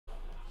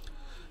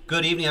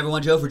Good evening,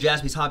 everyone. Joe for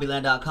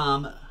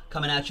JaspysHobbyland.com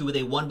coming at you with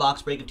a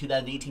one-box break of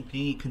 2018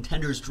 Panini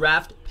Contenders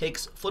Draft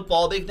Picks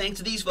Football. Big thanks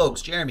to these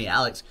folks, Jeremy,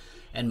 Alex,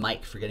 and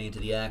Mike, for getting into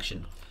the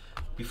action.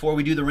 Before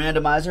we do the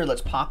randomizer, let's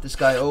pop this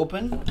guy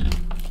open.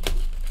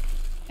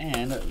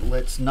 And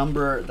let's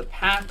number the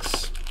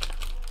packs.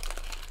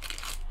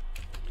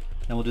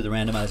 Then we'll do the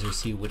randomizer,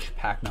 see which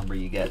pack number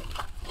you get.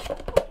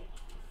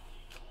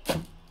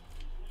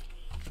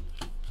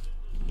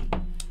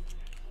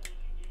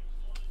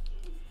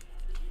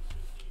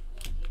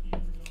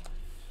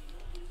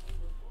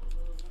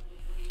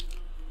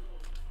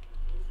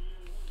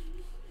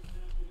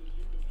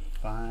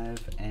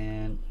 Five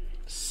and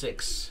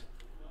six.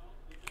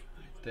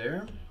 Right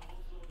there.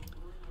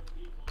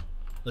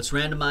 Let's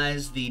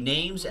randomize the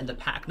names and the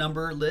pack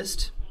number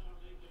list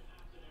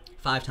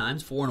 5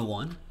 times, 4 and a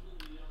 1.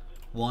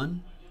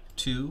 1,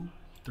 2,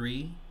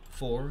 3,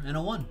 4, and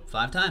a 1.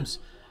 5 times.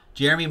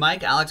 Jeremy,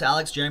 Mike, Alex,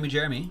 Alex, Jeremy,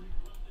 Jeremy.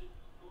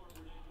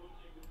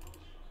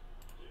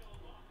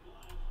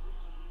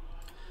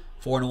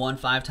 Four and a 1,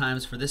 5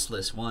 times for this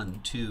list. 1,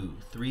 2,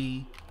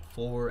 3,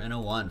 4, and a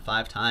 1.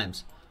 5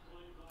 times.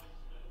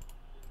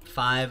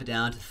 5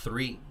 down to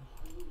 3.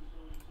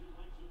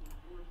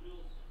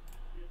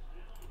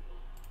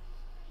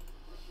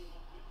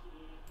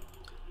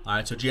 All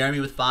right, so Jeremy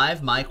with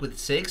 5, Mike with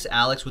 6,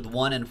 Alex with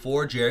 1 and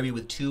 4, Jeremy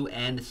with 2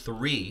 and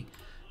 3.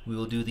 We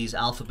will do these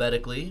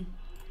alphabetically.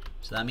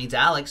 So that means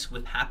Alex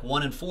with pack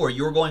 1 and 4,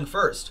 you're going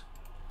first.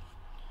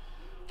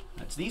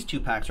 That's these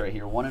 2 packs right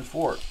here, 1 and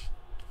 4.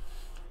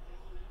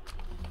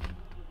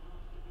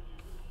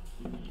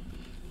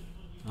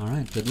 All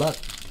right, good luck.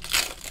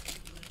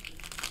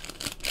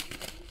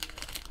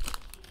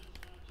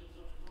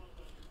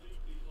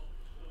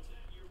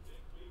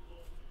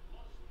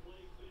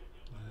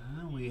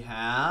 We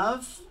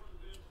have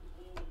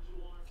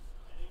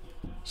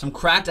some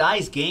cracked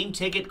ice, game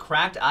ticket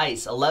cracked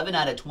ice, 11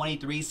 out of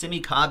 23, Simi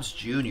Cobbs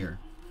Jr.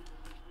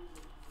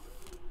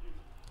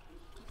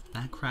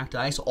 That cracked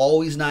ice,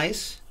 always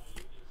nice,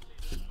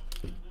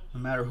 no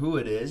matter who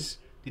it is.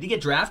 Did he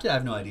get drafted? I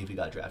have no idea if he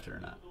got drafted or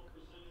not.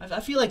 I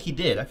feel like he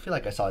did. I feel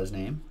like I saw his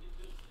name.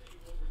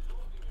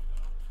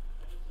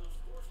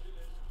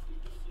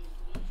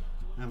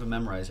 I haven't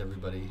memorized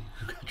everybody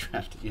who got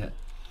drafted yet.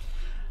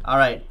 All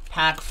right,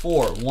 pack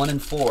 4, 1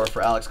 and 4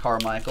 for Alex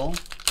Carmichael.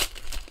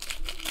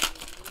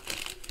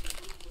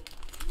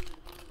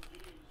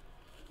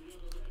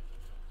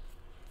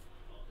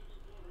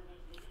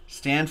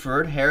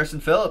 Stanford, Harrison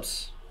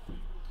Phillips.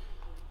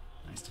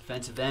 Nice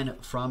defensive end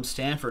from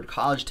Stanford,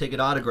 college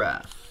ticket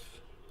autograph.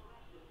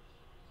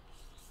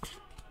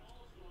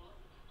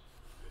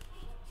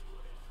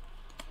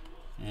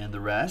 And the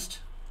rest.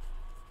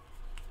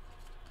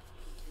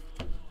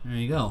 There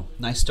you go.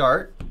 Nice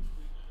start.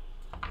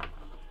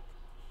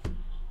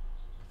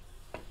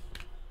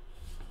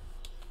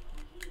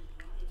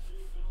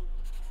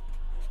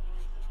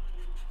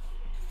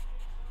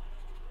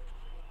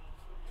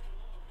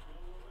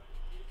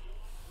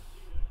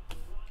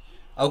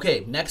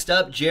 Okay, next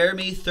up,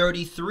 Jeremy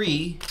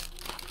 33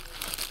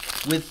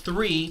 with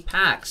 3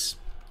 packs.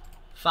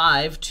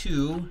 5,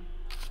 2,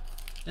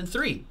 and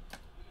 3.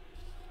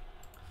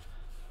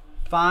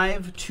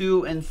 5,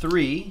 2, and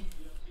 3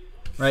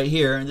 right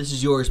here. And this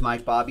is yours,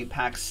 Mike Bobby,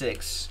 pack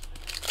 6.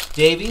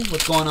 Davey,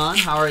 what's going on?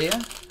 How are you?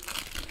 All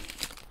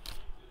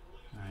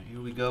right,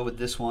 here we go with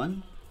this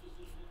one.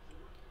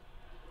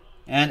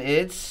 And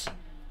it's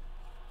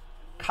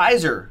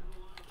Kaiser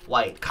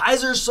White.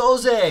 Kaiser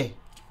Soze.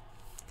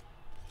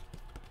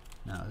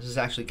 No, this is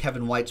actually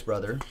Kevin White's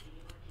brother.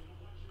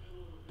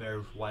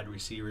 Bear wide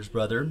receiver's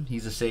brother.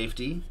 He's a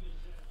safety.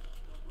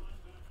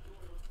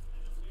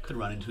 Could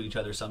run into each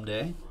other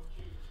someday.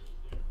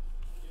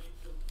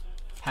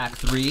 Pack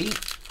 3.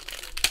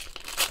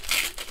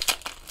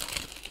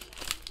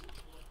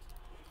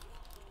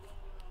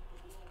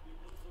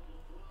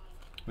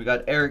 We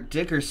got Eric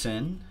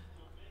Dickerson.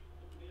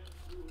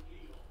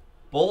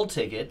 Bowl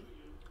ticket.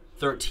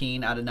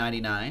 13 out of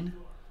 99.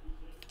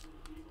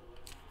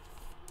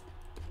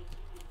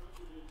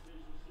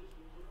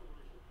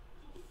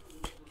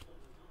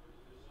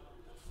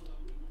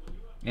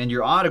 And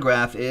your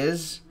autograph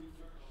is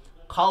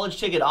college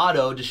ticket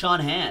auto,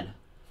 Deshaun Hand,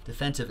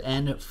 defensive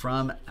end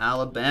from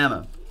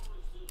Alabama.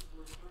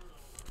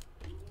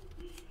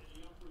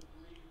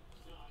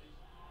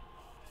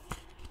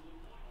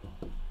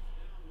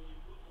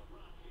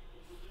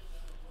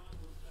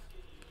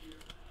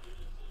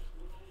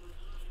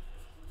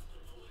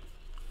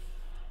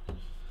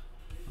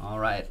 All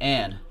right,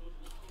 and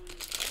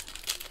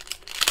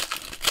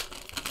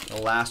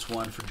the last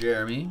one for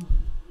Jeremy.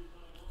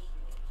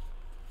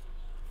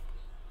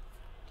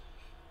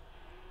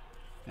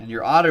 And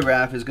your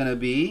autograph is going to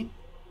be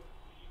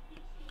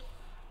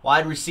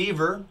wide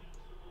receiver,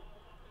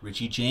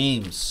 Richie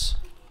James.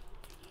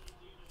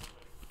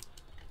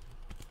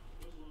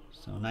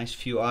 So nice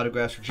few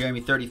autographs for Jeremy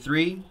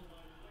 33.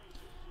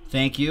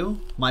 Thank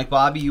you. Mike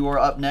Bobby, you are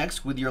up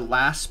next with your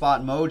last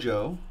spot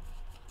mojo.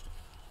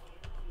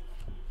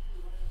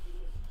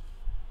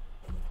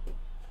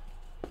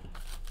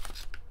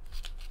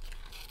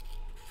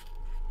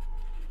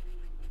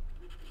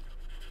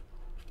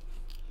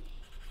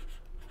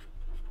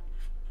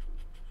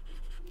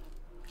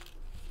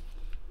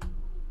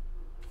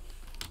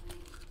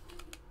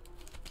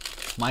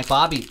 Mike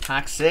Bobby,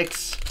 pack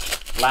 6.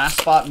 Last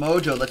spot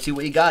mojo. Let's see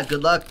what you got.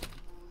 Good luck.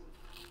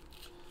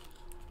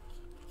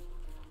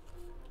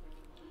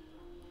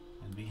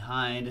 And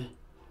behind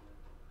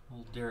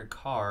old Derek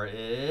Carr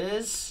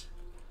is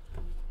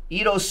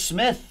Ito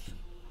Smith.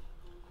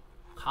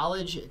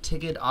 College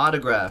ticket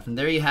autograph. And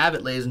there you have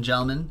it, ladies and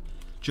gentlemen.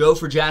 Joe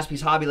for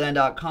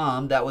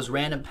JaspysHobbyland.com. That was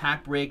random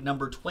pack break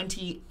number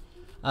 29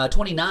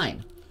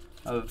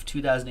 of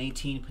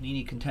 2018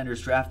 Panini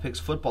Contenders Draft Picks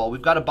Football.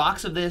 We've got a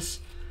box of this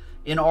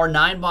in our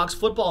 9-box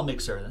football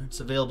mixer. It's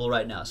available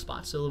right now.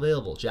 Spot's still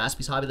available.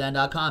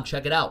 JaspysHobbyland.com.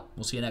 Check it out.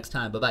 We'll see you next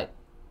time. Bye-bye.